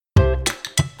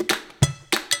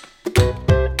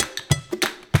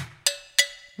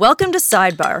Welcome to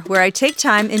Sidebar, where I take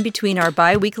time in between our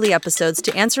bi-weekly episodes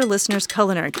to answer listeners'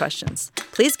 culinary questions.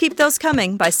 Please keep those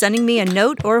coming by sending me a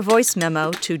note or a voice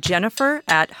memo to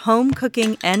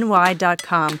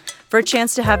jennifer@homecookingny.com for a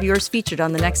chance to have yours featured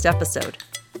on the next episode.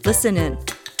 Listen in.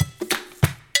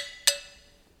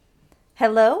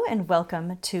 Hello and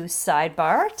welcome to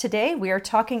Sidebar. Today we are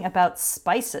talking about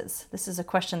spices. This is a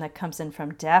question that comes in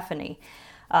from Daphne.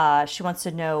 She wants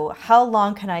to know, how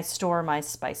long can I store my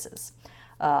spices?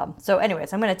 So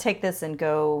anyways, I'm going to take this and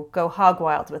go hog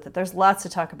wild with it. There's lots to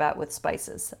talk about with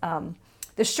spices.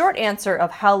 The short answer of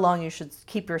how long you should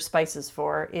keep your spices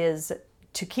for is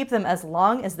to keep them as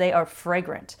long as they are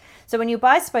fragrant. So when you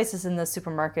buy spices in the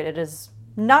supermarket, it is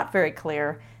not very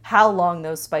clear how long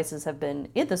those spices have been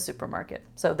in the supermarket.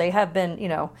 So they have been,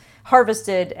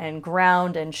 harvested and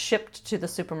ground and shipped to the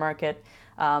supermarket.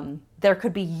 There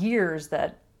could be years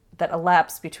that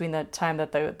elapse between the time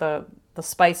that the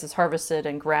spice is harvested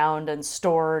and ground and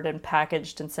stored and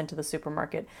packaged and sent to the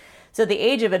supermarket. So the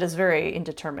age of it is very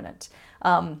indeterminate.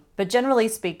 But generally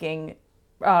speaking,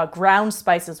 ground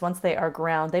spices, once they are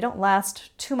ground, they don't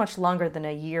last too much longer than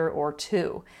a year or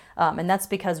two. And that's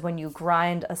because when you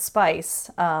grind a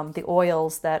spice, the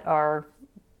oils that are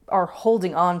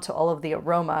holding on to all of the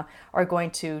aroma are going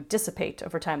to dissipate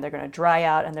over time. They're going to dry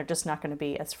out and they're just not going to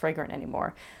be as fragrant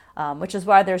anymore. Which is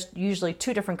why there's usually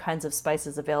two different kinds of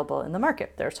spices available in the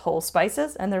market. There's whole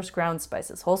spices and there's ground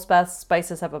spices. Whole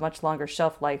spices have a much longer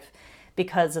shelf life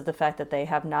because of the fact that they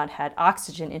have not had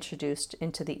oxygen introduced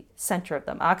into the center of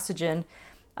them. Oxygen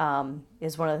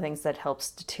is one of the things that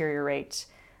helps deteriorate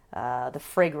the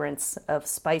fragrance of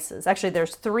spices. Actually,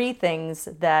 there's three things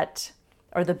that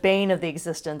are the bane of the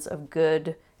existence of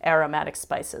good aromatic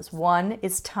spices. One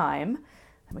is thyme.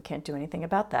 We can't do anything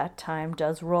about that. Time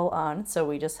does roll on, so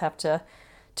we just have to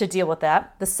deal with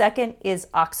that. The second is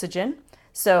oxygen.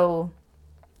 So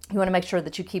you want to make sure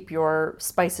that you keep your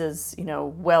spices,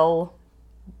 well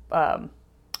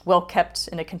kept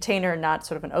in a container, not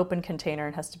sort of an open container.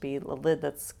 It has to be a lid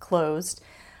that's closed.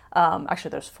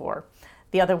 Actually, there's four.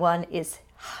 The other one is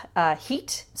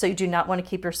heat. So you do not want to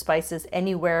keep your spices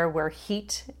anywhere where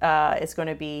heat is going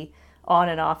to be on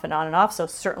and off and on and off. So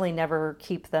certainly never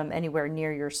keep them anywhere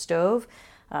near your stove.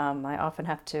 I often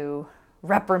have to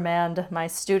reprimand my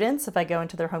students if I go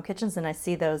into their home kitchens and I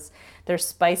see their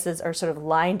spices are sort of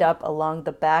lined up along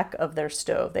the back of their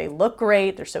stove. They look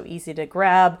great. They're so easy to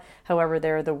grab. However,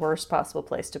 they're the worst possible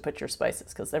place to put your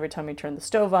spices because every time you turn the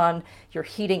stove on, you're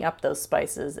heating up those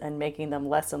spices and making them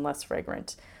less and less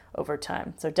fragrant over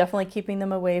time. So definitely keeping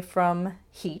them away from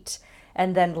heat.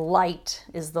 And then light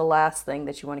is the last thing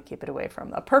that you want to keep it away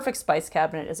from. A perfect spice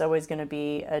cabinet is always going to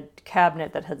be a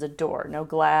cabinet that has a door, no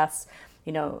glass,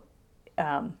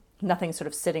 nothing sort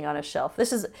of sitting on a shelf.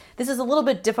 This is a little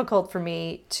bit difficult for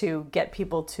me to get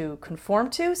people to conform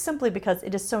to, simply because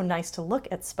it is so nice to look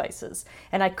at spices.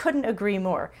 And I couldn't agree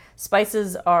more.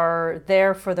 Spices are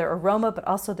there for their aroma, but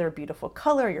also their beautiful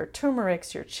color, your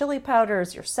turmerics, your chili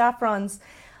powders, your saffrons.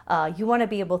 You want to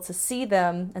be able to see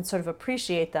them and sort of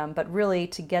appreciate them, but really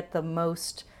to get the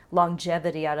most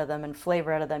longevity out of them and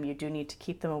flavor out of them, you do need to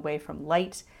keep them away from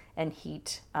light and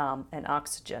heat and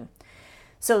oxygen.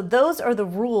 So those are the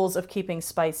rules of keeping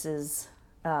spices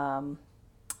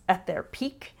at their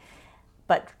peak.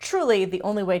 But truly, the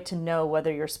only way to know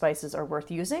whether your spices are worth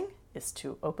using is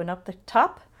to open up the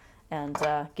top and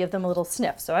give them a little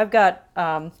sniff. So I've got,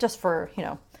 just for,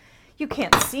 you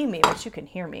can't see me, but you can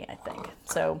hear me, I think.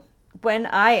 So when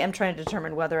I am trying to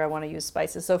determine whether I want to use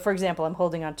spices, so for example, I'm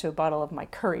holding onto a bottle of my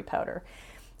curry powder.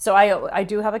 So I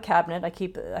do have a cabinet. I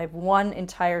have one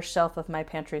entire shelf of my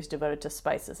pantry is devoted to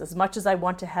spices. As much as I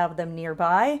want to have them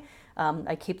nearby,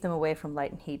 I keep them away from light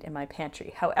and heat in my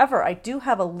pantry. However, I do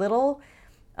have a little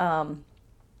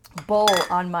bowl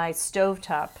on my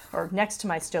stovetop, or next to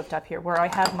my stovetop here, where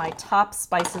I have my top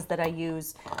spices that I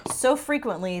use so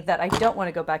frequently that I don't want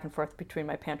to go back and forth between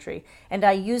my pantry. And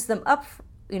I use them up,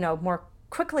 more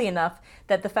quickly enough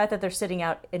that the fact that they're sitting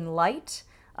out in light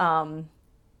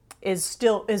is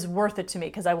worth it to me,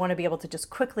 because I want to be able to just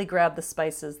quickly grab the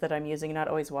spices that I'm using, not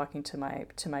always walking to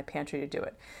my pantry to do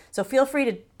it. So feel free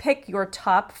to pick your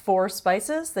top 4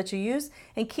 spices that you use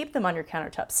and keep them on your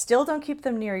countertop. Still don't keep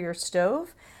them near your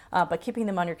stove. But keeping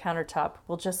them on your countertop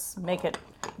will just make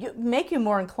you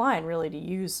more inclined, really, to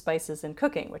use spices in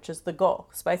cooking, which is the goal.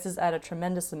 Spices add a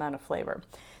tremendous amount of flavor.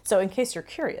 So in case you're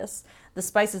curious, the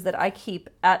spices that I keep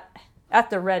at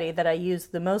the ready that I use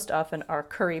the most often are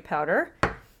curry powder,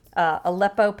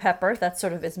 Aleppo pepper. That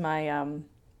sort of is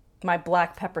my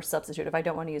black pepper substitute. If I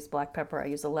don't want to use black pepper, I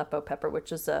use Aleppo pepper,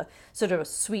 which is a sort of a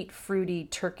sweet, fruity,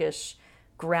 Turkish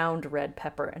ground red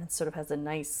pepper, and it sort of has a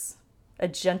nice a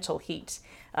gentle heat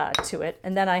to it.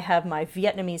 And then I have my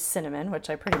Vietnamese cinnamon, which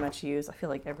I pretty much use, I feel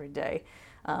like every day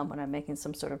when I'm making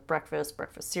some sort of breakfast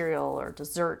cereal or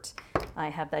dessert. I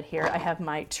have that here. I have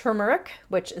my turmeric,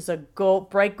 which is a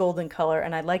bright golden color,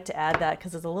 and I like to add that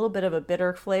because it's a little bit of a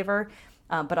bitter flavor,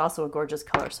 but also a gorgeous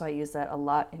color, so I use that a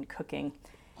lot in cooking.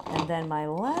 And then my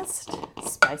last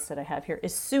spice that I have here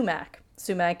is sumac.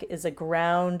 Sumac is a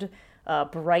ground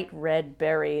bright red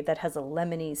berry that has a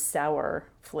lemony sour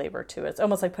flavor to it. It's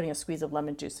almost like putting a squeeze of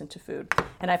lemon juice into food.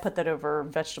 And I put that over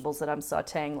vegetables that I'm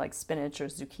sauteing, like spinach or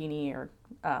zucchini or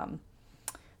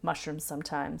mushrooms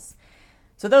sometimes.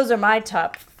 So those are my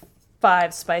top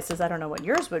 5 spices. I don't know what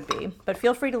yours would be, but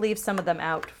feel free to leave some of them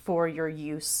out for your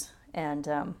use,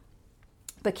 and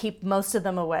but keep most of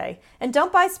them away. And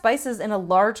don't buy spices in a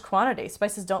large quantity.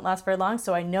 Spices don't last very long,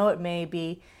 so I know it may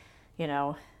be,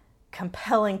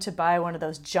 compelling to buy one of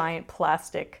those giant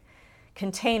plastic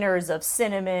containers of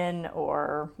cinnamon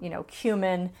or,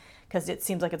 cumin, because it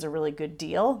seems like it's a really good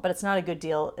deal, but it's not a good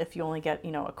deal if you only get,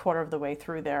 a quarter of the way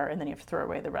through there and then you have to throw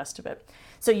away the rest of it.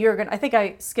 So I think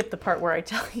I skipped the part where I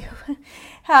tell you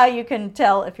how you can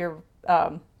tell if your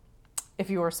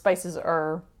spices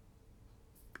are,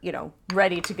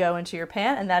 ready to go into your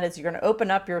pan. And that is, you're going to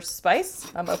open up your spice.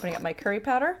 I'm opening up my curry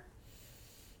powder.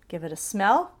 Give it a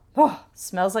smell. Oh,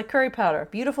 smells like curry powder.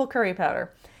 Beautiful curry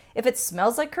powder. If it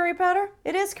smells like curry powder,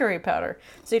 it is curry powder.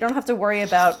 So you don't have to worry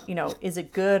about, is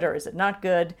it good or is it not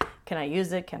good? Can I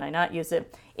use it? Can I not use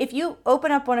it? If you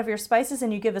open up one of your spices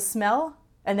and you give a smell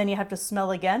and then you have to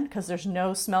smell again because there's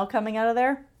no smell coming out of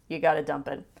there, you got to dump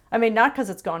it. I mean, not because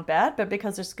it's gone bad, but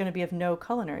because it's going to be of no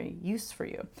culinary use for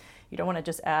you. You don't want to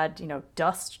just add,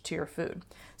 dust to your food.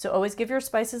 So always give your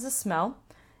spices a smell.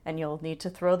 And you'll need to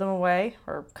throw them away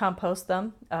or compost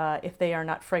them if they are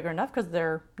not fragrant enough, because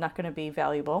they're not going to be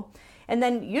valuable. And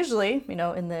then usually,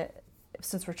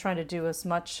 since we're trying to do as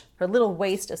much or little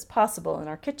waste as possible in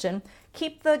our kitchen,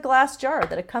 keep the glass jar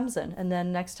that it comes in. And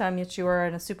then next time that you are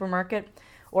in a supermarket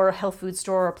or a health food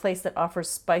store or a place that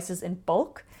offers spices in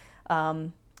bulk,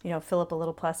 fill up a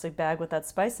little plastic bag with that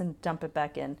spice and dump it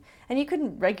back in. And you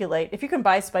can regulate. If you can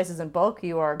buy spices in bulk,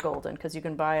 you are golden, because you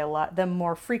can buy them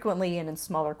more frequently and in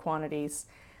smaller quantities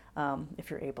if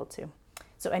you're able to.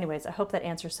 So anyways, I hope that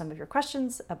answers some of your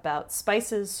questions about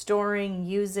spices, storing,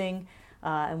 using,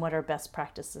 and what are best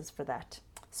practices for that.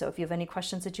 So if you have any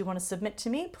questions that you want to submit to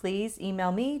me, please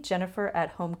email me,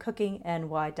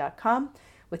 jennifer@homecookingny.com,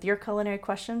 with your culinary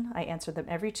question. I answer them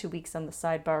every 2 weeks on the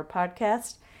Sidebar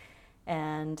podcast.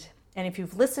 And if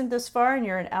you've listened this far and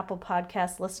you're an Apple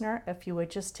Podcast listener, if you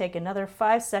would just take another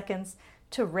 5 seconds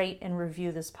to rate and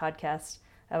review this podcast,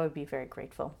 I would be very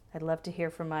grateful. I'd love to hear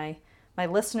from my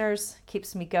listeners.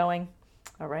 Keeps me going.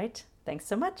 All right. Thanks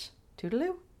so much.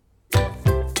 Toodaloo.